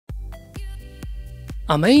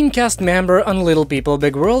A main cast member on Little People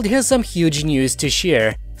Big World has some huge news to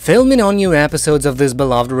share. Filming on new episodes of this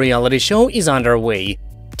beloved reality show is underway.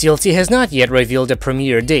 TLC has not yet revealed a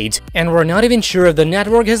premiere date, and we're not even sure if the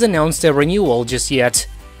network has announced a renewal just yet.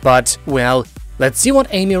 But, well, let's see what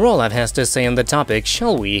Amy Roloff has to say on the topic,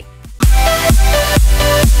 shall we?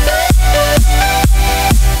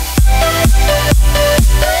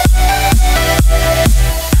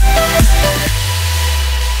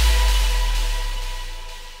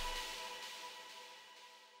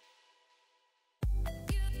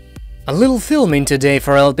 A little filming today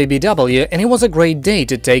for LPBW, and it was a great day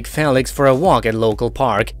to take Felix for a walk at local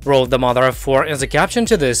park, wrote the mother of four as a caption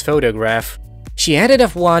to this photograph. She added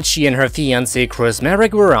of what she and her fiance Chriis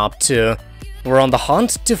Marek were up to. We're on the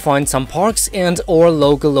hunt to find some parks and/or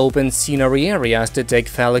local open scenery areas to take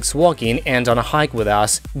Felix walking and on a hike with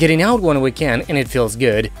us, getting out when we can, and it feels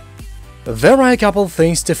good. There are a couple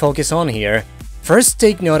things to focus on here. First,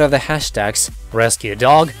 take note of the hashtags: rescue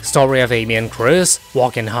dog, story of Amy and Chriis,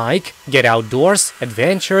 walk and hike, get outdoors,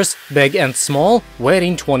 adventures, big and small,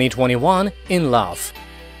 wedding 2021, in love.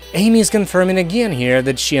 Amy is confirming again here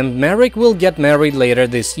that she and Marek will get married later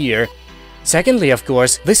this year. Secondly, of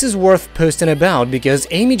course, this is worth posting about because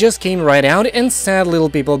Amy just came right out and said Little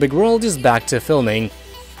People Big World is back to filming.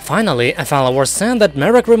 Finally, a follower said that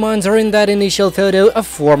Marek reminds her in that initial photo of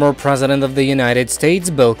former President of the United States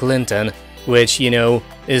Bill Clinton. Which, you know,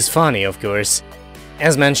 is funny, of course.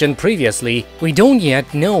 As mentioned previously, we don't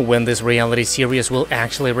yet know when this reality series will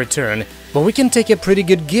actually return, but we can take a pretty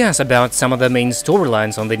good guess about some of the main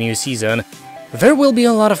storylines on the new season. There will be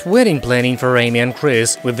a lot of wedding planning for Amy and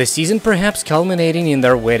Chriis, with the season perhaps culminating in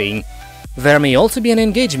their wedding. There may also be an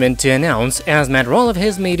engagement to announce, as Matt Roloff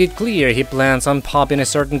has made it clear he plans on popping a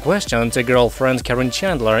certain question to girlfriend Karen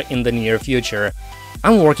Chandler in the near future.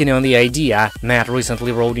 "I'm working on the idea," Matt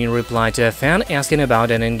recently wrote in reply to a fan asking about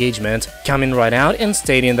an engagement, coming right out and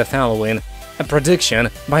stating the following: "A prediction,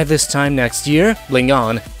 by this time next year, bling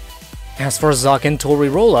on." As for Zach and Tori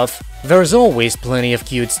Roloff, there's always plenty of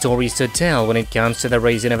cute stories to tell when it comes to the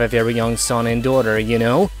raising of a very young son and daughter, you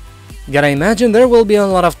know? Gotta imagine there will be a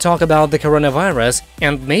lot of talk about the coronavirus,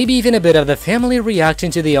 and maybe even a bit of the family reacting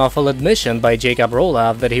to the awful admission by Jacob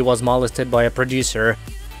Roloff that he was molested by a producer.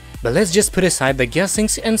 But let's just put aside the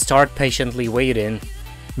guessings and start patiently waiting.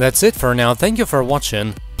 That's it for now, thank you for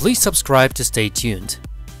watching, please subscribe to stay tuned.